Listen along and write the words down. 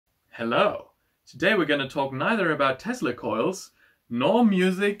Hello! Today we're going to talk neither about Tesla coils, nor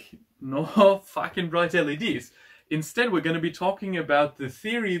music, nor fucking bright LEDs. Instead we're going to be talking about the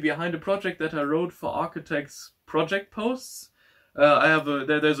theory behind a project that I wrote for Arcattacks project posts.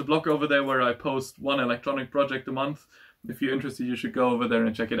 There's a blog over there where I post one electronic project a month. If you're interested, you should go over there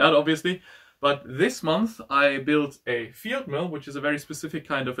and check it out, obviously. But this month I built a field mill, which is a very specific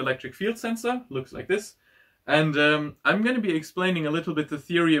kind of electric field sensor. Looks like this. And I'm going to be explaining a little bit the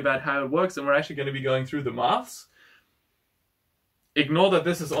theory about how it works, and we're actually going to be going through the maths. Ignore that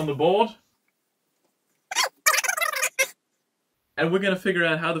this is on the board. And we're going to figure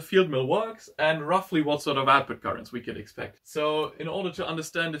out how the field mill works and roughly what sort of output currents we could expect. So in order to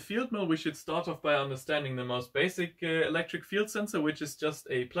understand the field mill, we should start off by understanding the most basic electric field sensor, which is just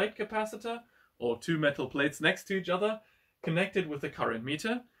a plate capacitor, or two metal plates next to each other, connected with a current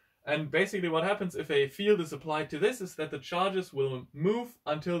meter. And basically what happens if a field is applied to this is that the charges will move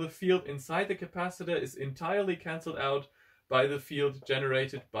until the field inside the capacitor is entirely cancelled out by the field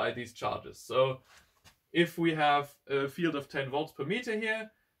generated by these charges. So if we have a field of 10 volts per meter here,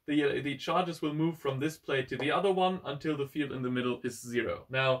 the charges will move from this plate to the other one until the field in the middle is zero.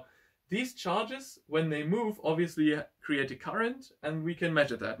 Now, these charges, when they move, obviously create a current, and we can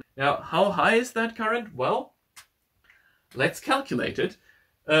measure that. Now, how high is that current? Well, let's calculate it.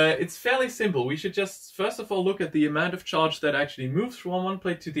 It's fairly simple. We should just first of all look at the amount of charge that actually moves from one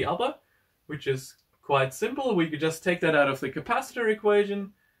plate to the other, which is quite simple. We could just take that out of the capacitor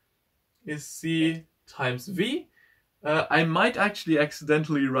equation, is C times V. I might actually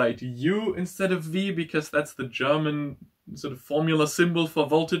accidentally write U instead of V because that's the German sort of formula symbol for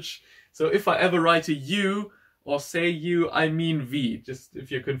voltage. So if I ever write a U or say U, I mean V, just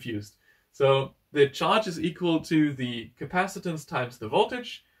if you're confused. So the charge is equal to the capacitance times the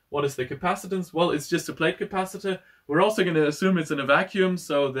voltage. What is the capacitance? Well, it's just a plate capacitor. We're also going to assume it's in a vacuum,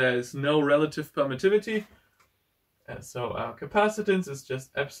 so there's no relative permittivity. And so our capacitance is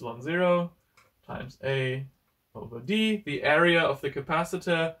just epsilon 0 times A over D, the area of the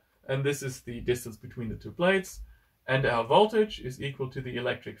capacitor, and this is the distance between the two plates. And our voltage is equal to the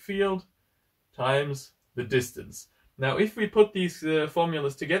electric field times the distance. Now, if we put these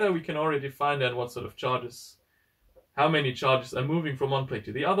formulas together, we can already find out what sort of charges, how many charges are moving from one plate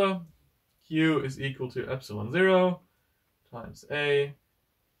to the other. Q is equal to epsilon 0 times A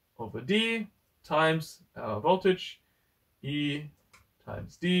over D times our voltage, E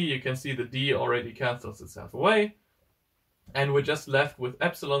times D. You can see the D already cancels itself away. And we're just left with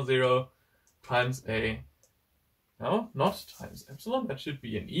epsilon 0 times A. No, not times epsilon, that should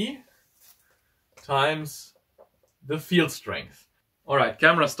be an E, times the field strength. Alright,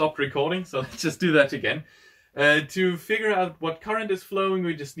 camera stopped recording, so let's just do that again. To figure out what current is flowing,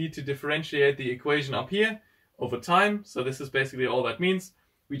 we just need to differentiate the equation up here over time. So this is basically all that means.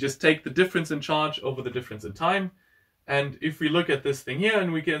 We just take the difference in charge over the difference in time. And if we look at this thing here,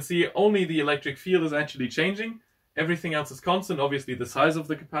 and we can see only the electric field is actually changing. Everything else is constant. Obviously the size of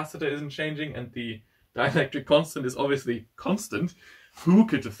the capacitor isn't changing, and the dielectric constant is obviously constant. Who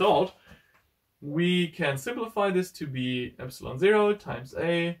could have thought? We can simplify this to be epsilon 0 times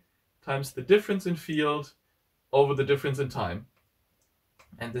A times the difference in field over the difference in time.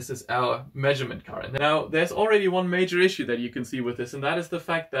 And this is our measurement current. Now, there's already one major issue that you can see with this, and that is the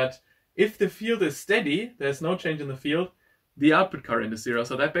fact that if the field is steady, there's no change in the field, the output current is 0.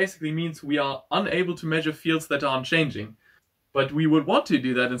 So that basically means we are unable to measure fields that aren't changing. But we would want to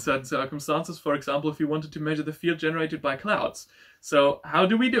do that in certain circumstances, for example, if we wanted to measure the field generated by clouds. So how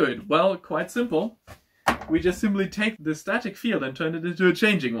do we do it? Well, quite simple. We just simply take the static field and turn it into a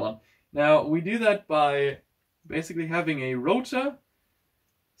changing one. Now, we do that by basically having a rotor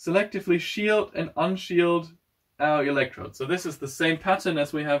selectively shield and unshield our electrodes. So this is the same pattern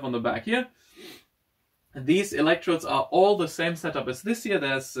as we have on the back here. And these electrodes are all the same setup as this here.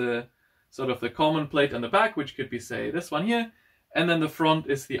 There's sort of the common plate on the back, which could be, say, this one here. And then the front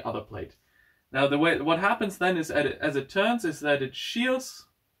is the other plate. Now, what happens then is, as it turns, is that it shields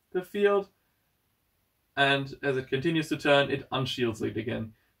the field, and as it continues to turn, it unshields it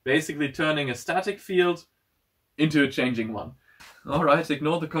again, basically turning a static field into a changing one. Alright,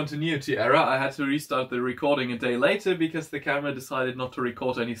 ignore the continuity error. I had to restart the recording a day later because the camera decided not to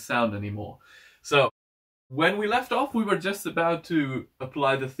record any sound anymore. So, when we left off, we were just about to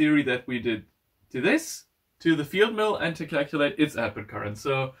apply the theory that we did to this, to the field mill, and to calculate its output current.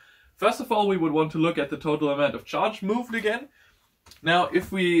 So, first of all, we would want to look at the total amount of charge moved again. Now,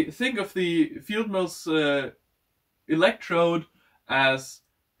 if we think of the field mill's electrode as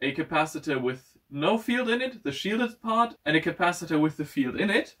a capacitor with no field in it, the shielded part, and a capacitor with the field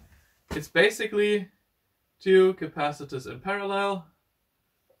in it, it's basically two capacitors in parallel,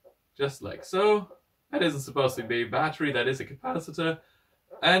 just like so. That isn't supposed to be a battery, that is a capacitor.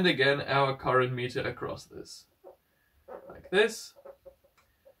 And again, our current meter across this. Like this.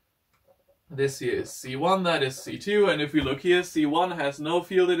 This here is C1, that is C2, and if we look here, C1 has no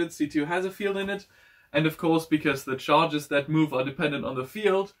field in it, C2 has a field in it. And of course, because the charges that move are dependent on the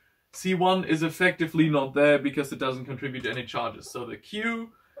field, C1 is effectively not there because it doesn't contribute any charges. So the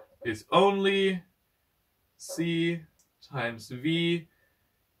Q is only C times V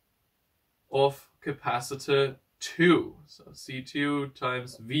of capacitor 2. So C2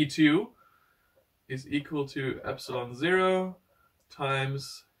 times V2 is equal to epsilon 0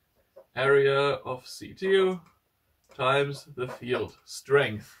 times area of C2 times the field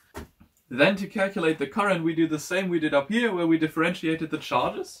strength. Then to calculate the current, we do the same we did up here, where we differentiated the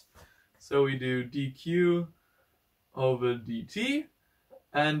charges. So we do dq over dt.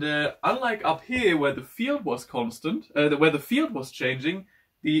 And unlike up here, where the field was constant, where the field was changing,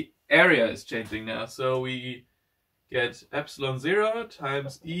 the area is changing now. So we get epsilon 0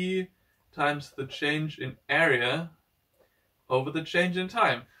 times E times the change in area over the change in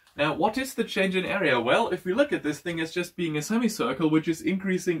time. Now, what is the change in area? Well, if we look at this thing as just being a semicircle, which is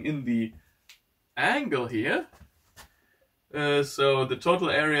increasing in the angle here, so the total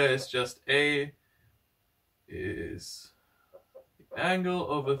area is just A is the angle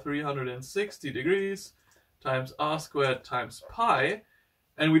over 360 degrees times r squared times pi,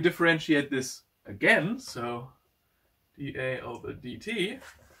 and we differentiate this again, so dA over dt.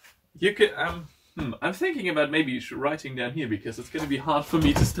 You can, I'm thinking about maybe writing down here because it's going to be hard for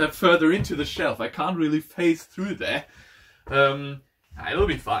me to step further into the shelf. I can't really phase through there. It'll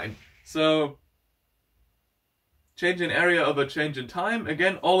be fine. So, change in area over change in time.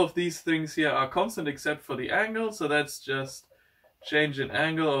 Again, all of these things here are constant except for the angle. So that's just change in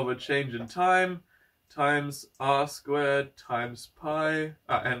angle over change in time times r squared times pi,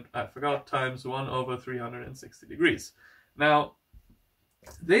 and I forgot, times 1 over 360 degrees. Now,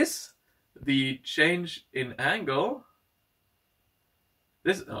 the change in angle,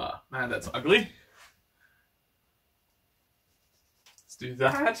 oh man, that's ugly. Let's do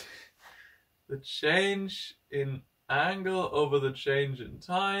that. The change in angle over the change in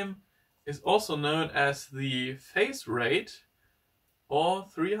time is also known as the phase rate, or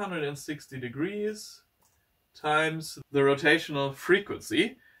 360 degrees times the rotational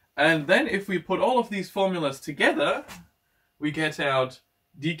frequency. And then if we put all of these formulas together, we get out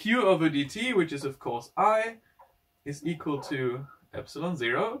dq over dt, which is of course I, is equal to epsilon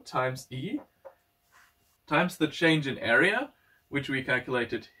 0 times E times the change in area, which we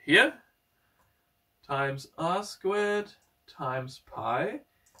calculated here, times r squared times pi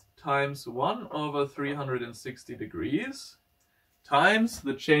times 1 over 360 degrees times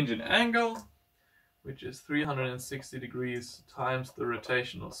the change in angle, which is 360 degrees times the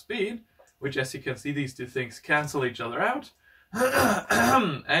rotational speed, which, as you can see, these two things cancel each other out.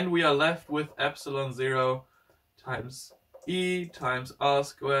 And we are left with epsilon 0 times E times r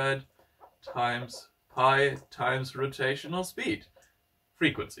squared times pi times rotational speed.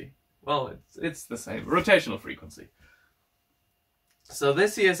 Frequency. Well, it's the same. Rotational frequency. So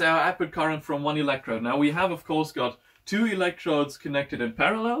this here is our output current from one electrode. Now we have, of course, got two electrodes connected in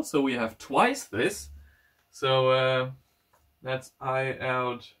parallel, so we have twice this. So that's I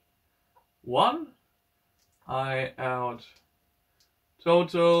out 1, I out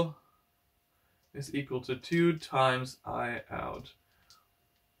total is equal to 2 times I out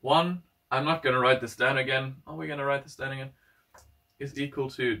 1. I'm not going to write this down again. Are we going to write this down again? Is equal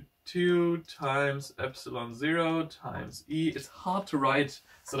to 2 times epsilon 0 times E. It's hard to write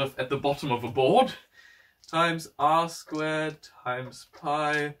sort of at the bottom of a board. Times r squared times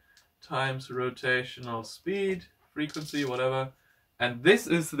pi times rotational speed, frequency, whatever. And this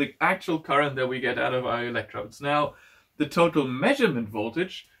is the actual current that we get out of our electrodes. Now, the total measurement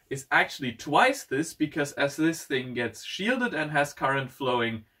voltage is actually twice this, because as this thing gets shielded and has current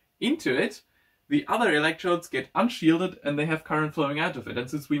flowing into it, the other electrodes get unshielded and they have current flowing out of it. And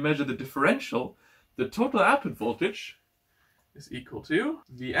since we measure the differential, the total output voltage is equal to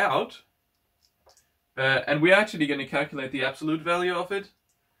V out. And we're actually going to calculate the absolute value of it,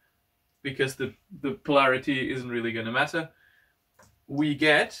 because the polarity isn't really going to matter. We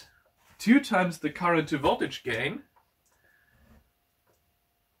get 2 times the current to voltage gain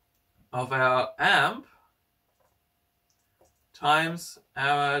of our amp times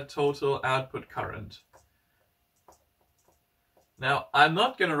our total output current. Now, I'm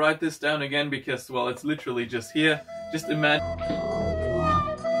not going to write this down again because, well, it's literally just here. Just imagine.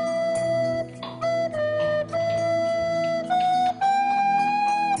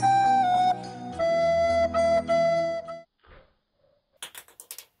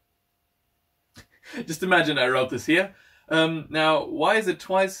 Just imagine I wrote this here. Now, why is it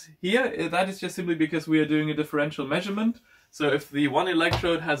twice here? That is just simply because we are doing a differential measurement. So if the one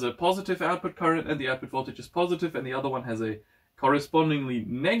electrode has a positive output current and the output voltage is positive, and the other one has a correspondingly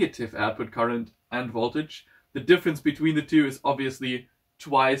negative output current and voltage, the difference between the two is obviously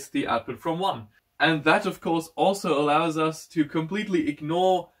twice the output from one. And that, of course, also allows us to completely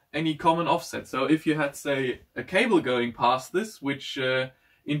ignore any common offset. So if you had, say, a cable going past this, which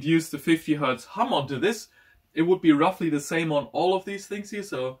induced a 50 Hz hum onto this, it would be roughly the same on all of these things here.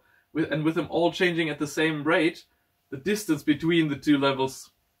 So, with them all changing at the same rate, the distance between the two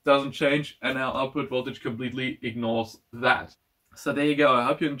levels doesn't change, and our output voltage completely ignores that. So there you go. I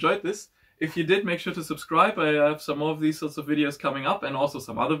hope you enjoyed this. If you did, make sure to subscribe. I have some more of these sorts of videos coming up, and also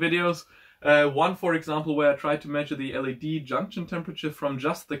some other videos. One, for example, where I tried to measure the LED junction temperature from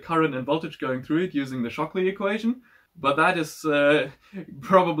just the current and voltage going through it using the Shockley equation. But that is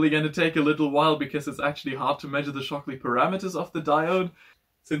probably going to take a little while, because it's actually hard to measure the Shockley parameters of the diode,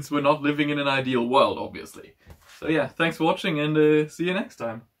 since we're not living in an ideal world, obviously. So yeah, thanks for watching, and see you next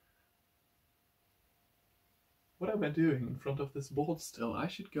time. What am I doing in front of this board still? I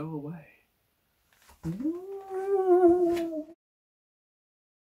should go away.